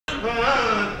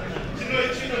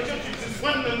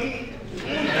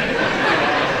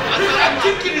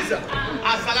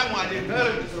Assalamu alaikum.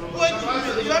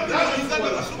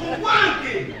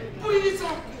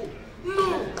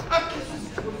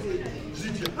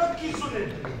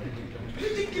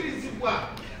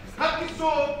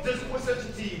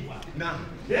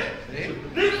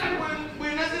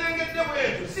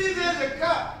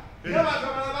 No,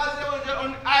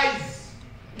 on ice.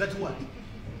 That's what?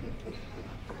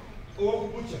 Oh,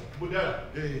 butcher, Buddha.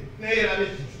 Nay, I let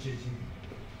you.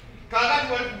 Kala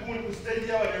went to stay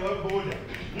here on the border.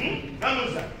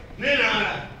 Namusa,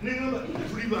 Nena,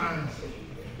 free bands.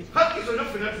 Haki so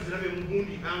enough enough to have a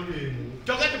moody angry.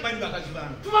 Talk to my back.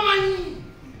 Mamma,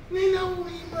 Nina,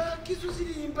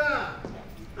 Kisusimba.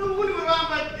 I'm going to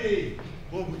have a day.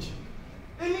 Bobuchi.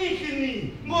 And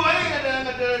he more than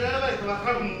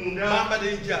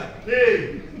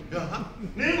Hey,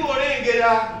 Nimbo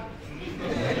Rengera.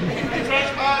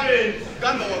 Transparent.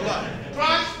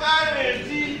 Transparent.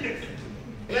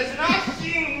 There's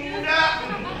nothing Muda.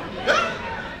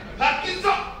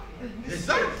 Hakizo.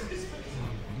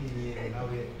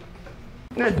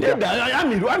 I'm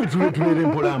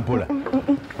mpola.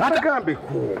 Atakambe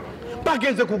ko.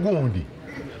 Bageze kugundi.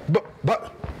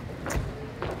 But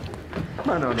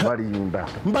Mana bali yimba.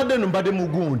 Mbade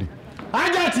mugundi.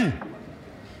 Ajati.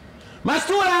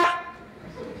 Mastura.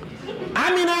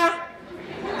 Amina.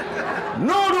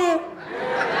 Nuru.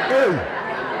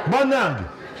 Banangi.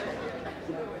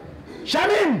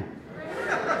 Shamim.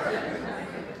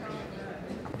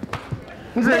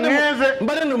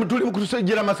 Mbade no mutuli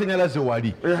mukusejera masanyalaze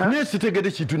wali. Nesi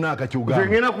tegede kitu naka kyugamba.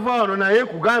 Ngena kuva ono naye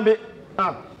kugambe.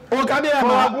 Ogambe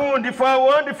ama for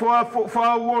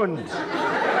wound.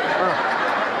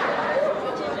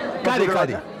 Kale.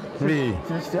 Me.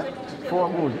 For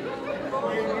wound.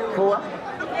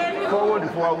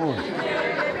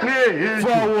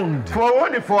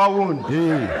 For wound.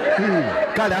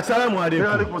 Kale assalamu alaikum.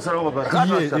 Wa alaikum assalam wa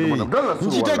barakatuh.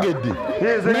 Nchitegedde.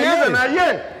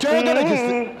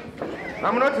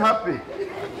 I'm not happy.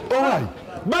 Alright.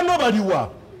 Bano baliwa.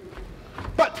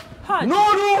 But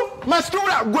no,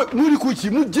 Mastura, muri kuchi,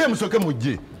 muje msoke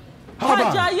muje.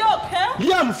 Hajji, are you okay?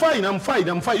 Yeah, I'm fine.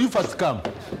 You first come.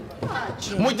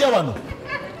 Muje wano.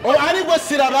 Oh, ani go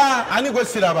siraba.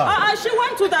 She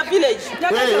went to the village.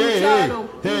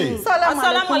 Hey.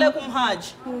 Assalamu alaikum,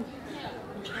 Hajji.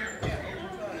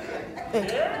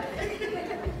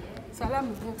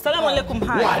 Assalamu alaikum,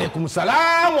 Hajji. Wa alaikum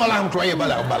salam wa rahmatullahi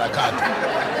wa barakatuh.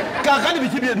 Kakani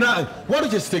bikibi na watu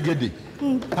chesitegede.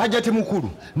 Hajati mukuru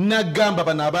nagamba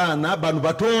banabana banu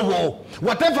batoho.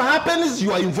 Whatever happens,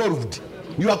 you are involved.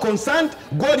 You are concerned.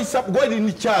 God is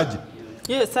in charge.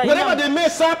 Yes, I Whenever know. they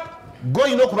mess up, go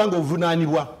ino kubanga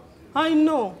ovunaniwa. I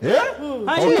know. Yeah?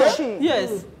 I know. Yes.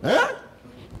 Eh?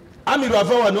 Amiru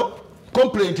avawano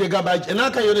complaint egamba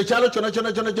enaka yone chalo chona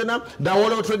da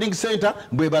Wall Trading Center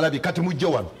mbwe balabi kati mujje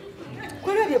wano.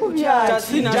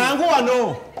 Jangu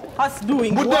wano. Us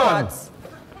doing what?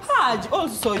 Hajji,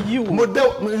 also you.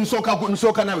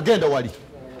 Nsoka na genda wali.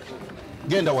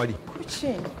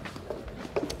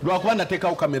 Lwakuba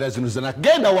nateekawo kamera zino zana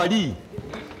genda wali.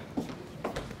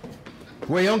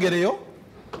 Weyongereyo.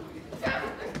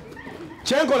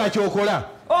 Kyenkola kyokola.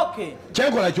 Okay.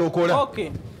 Kyenkola kyokola.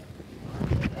 Okay.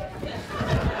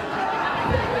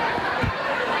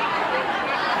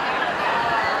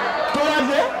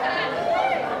 Tolabye?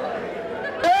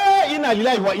 Inna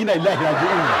lillahi wa inna ilaihi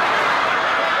raji'un.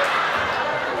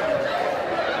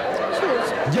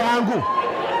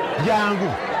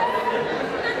 Jangu.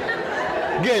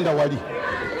 Genda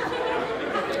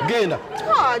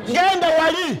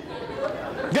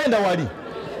wali.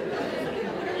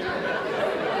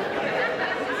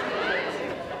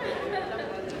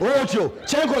 Otyo,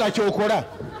 kyenkola kyokola.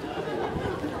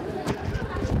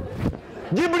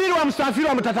 Jibril wa msafiri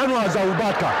wa mtatano wa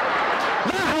zaubaka.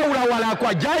 La haula wala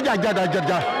kwa jaja.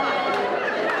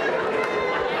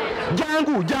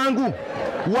 Jangu.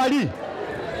 Wali.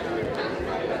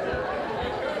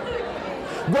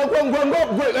 Gwe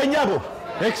enyabo.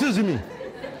 Excuse me.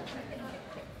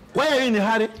 Why are you in a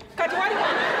hurry? Kati wali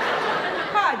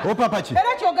Hajji. Opapachi.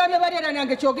 Era kyogambye bali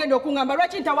nange kyogenda okungamba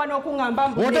lwaki ntawana okungamba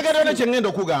mbu. Otegereyo kyengenda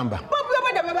okugamba. Bobu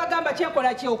banda babagamba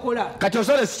kyekola kyokola. Kati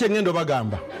osole si kyengenda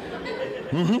bagamba.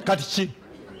 Kati ki?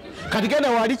 Kati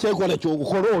genda wali kyekola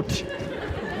kyokola oti.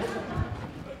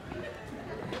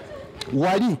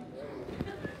 Wali.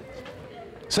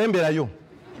 Semberayo.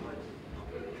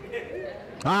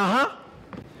 Aha.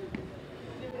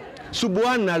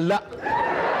 Subhanallah.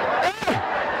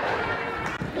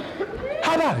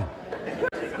 Habari.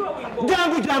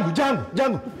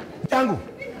 Jangu.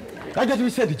 Hajati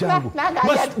bisedi jangu.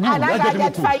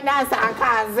 Hajati finance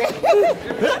ankaze.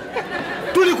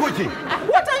 Tuli kuki.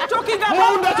 What are you talking about?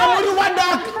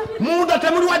 Munda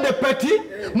temuri wade peti.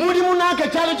 Muri munake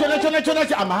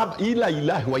chale amahaba ila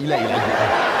ilahi wa ila ilahi.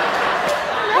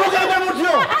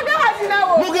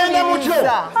 Mugenda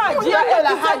mutyo.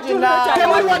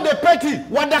 Temuri wade peti.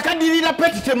 Wadakadirira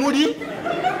peti temuri.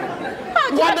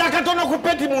 Wadakatono ku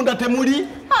peti munda temuri.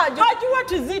 Haji,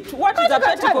 what is it? What is a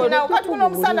peti called? Wakati kuno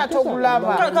msana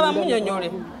togulaba. Kama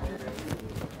munyonyole.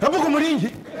 Hapo kumulingi.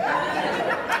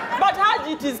 But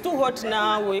Haji, it is too hot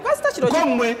now.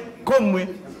 Komwe.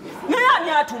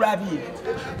 Nani atulabye?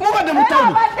 Mubade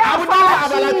mutamu. Abudala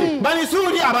abalabi.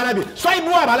 Banisuri abalabi.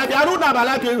 Swaibu abalabi. Aruna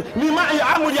abalabi. Mima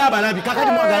amuli abalabi.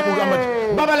 Kakati mwaga kugamba.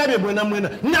 Babalabi mwena.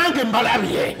 Nange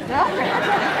mbalabi ye.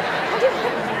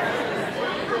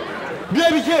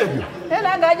 Byebi chebyo.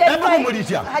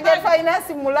 Hajati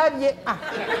finance mulabye.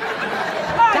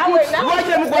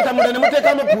 Waje mukwata mulane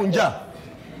muteka mpunja.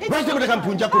 Waje muteka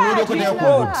mpunja kunyo ko tayo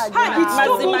ko.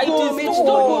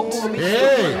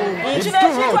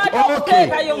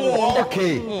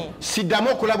 Okay.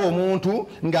 Sidamo kulaba omuntu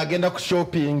ngagenda ku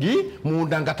shopping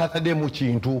munda ngatatade mu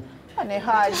kintu.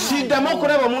 Sidamo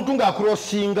kulaba omuntu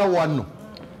ngakrossinga wano.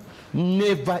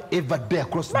 Never ever dare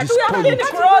cross this point. But we have been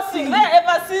crossing there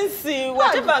ever since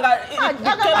whatever.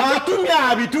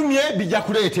 Abitumye bija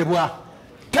kuletebwa.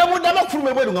 Temudama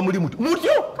kufuluma bweru nga muli mutu.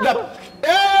 Mutyo.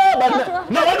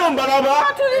 Na wano mbalaba.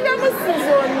 Atulinde mu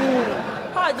season.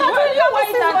 Haji, why you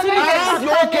wait until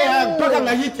okay, paka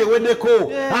nga hit wedeko.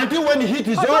 Until when hit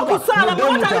is over.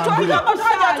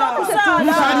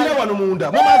 Musalira wano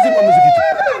munda. Mumazimba muzikiti.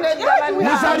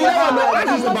 Musalira wano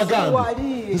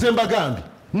Nzembagambi.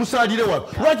 Musalire wano.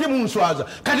 Lwaki munswaza.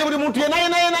 Kati buli muntu yena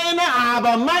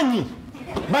abamanyi.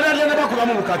 Badalana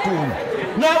bakulamu mu katundu.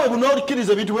 Nawe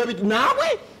bunolikiriza bintu bwebiti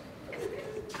nawe.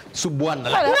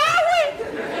 Subhanallah. Nawe.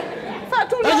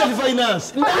 Hajati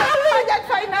finance. Hajati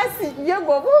finance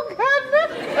yego buganda.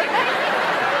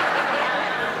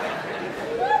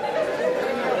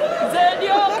 Zedi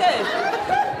okay.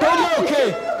 Tony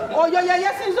okay. Oyo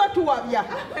yesinzo tuwabya.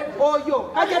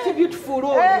 Oyo Hajati beautiful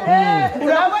oyo.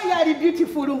 Nawe yali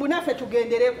beautiful mbunafe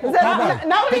tugendereko.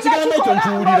 Nawe ekigambo ekyo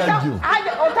nkiwulira jjo.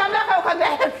 Otambaka okaga.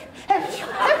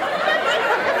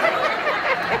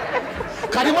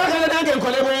 Kati mwagala nange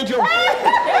nkole bwentyo.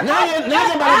 Nange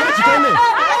mbalaga kitone.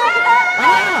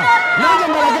 Nange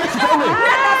mbalaga kitone.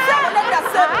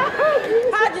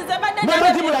 Haji zebade.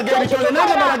 Mbalaga mbalaga bitone.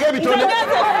 Nange mbalaga bitone.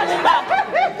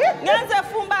 Ngenze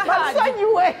fumba Haji.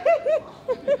 Sonyiwe.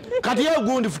 Kati yo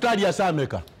gundi futali ya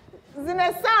Sameka.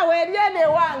 Zine sawa eliene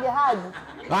wange Haji.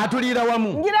 Atulira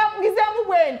wamu. Ngize mu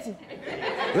bwenti.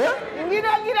 Ngira.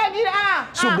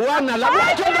 Subhanallah.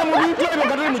 Lwakenda mu bintu ebyo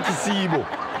katali mu kisiibo.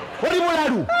 Oli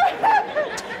mulalu.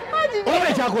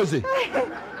 Ole kyakoze.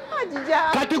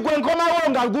 Kati gwe nkomawo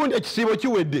nga gundi ekisiibo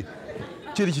kiwedde.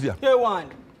 Kiri kirya.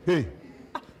 Ewandi.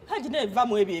 Haji neva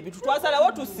mu ebyo ebitu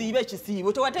twasalawo tusiibe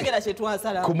ekisiibo tewategera kye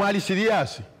twasalawo. Kumwali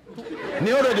serious.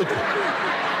 Ni already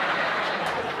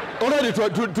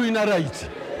tulina right.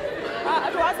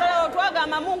 Twasalawo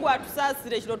twagamba Mungu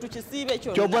atusasire kiro tukisiibe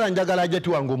kyo. Kyogala njagala Hajati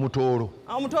wange omutoolo.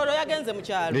 Omutoolo yagenze mu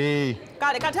kyalo.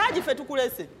 Kale kati Haji fe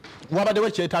tukulese. Wabadde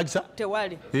wekyetaagisa?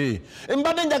 Tewali.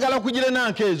 Mbadde njagala kugira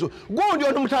nankeezo. Gundi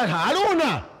ono mutala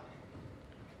aluna.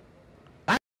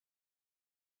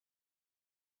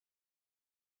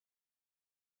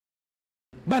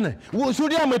 Bana,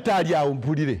 wosuli ametali awo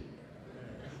mpulire.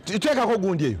 Teekako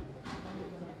gundi eyo.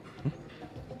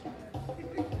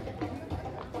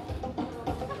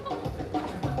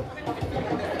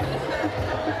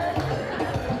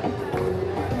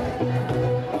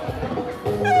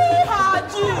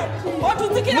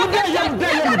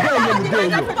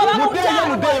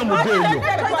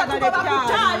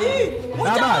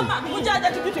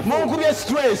 Munkubye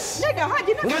stress.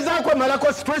 Ngezako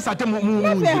malako stress ate mu.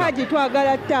 Haji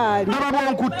twagala tali.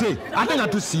 Ababonkutte ate nga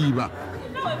tusiiba.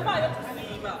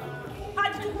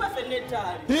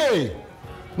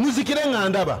 Muzikire nga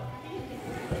ndaba.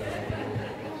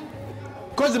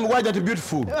 Kozi mugwaja Hajati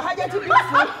beautiful. Hajati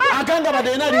beautiful. Akanga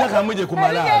badena linga kamuje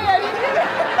kumala.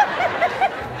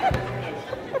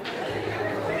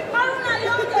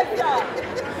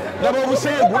 Labo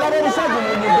busegu mu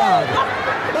muganda.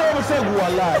 Labo busegu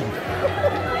wallahi.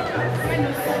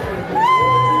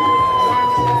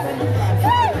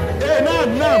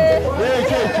 Nam.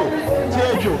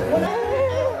 Checho.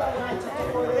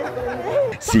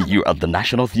 See you at the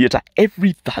National Theatre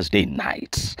every Thursday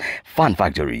night. Fun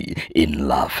Factory, in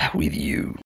love with you.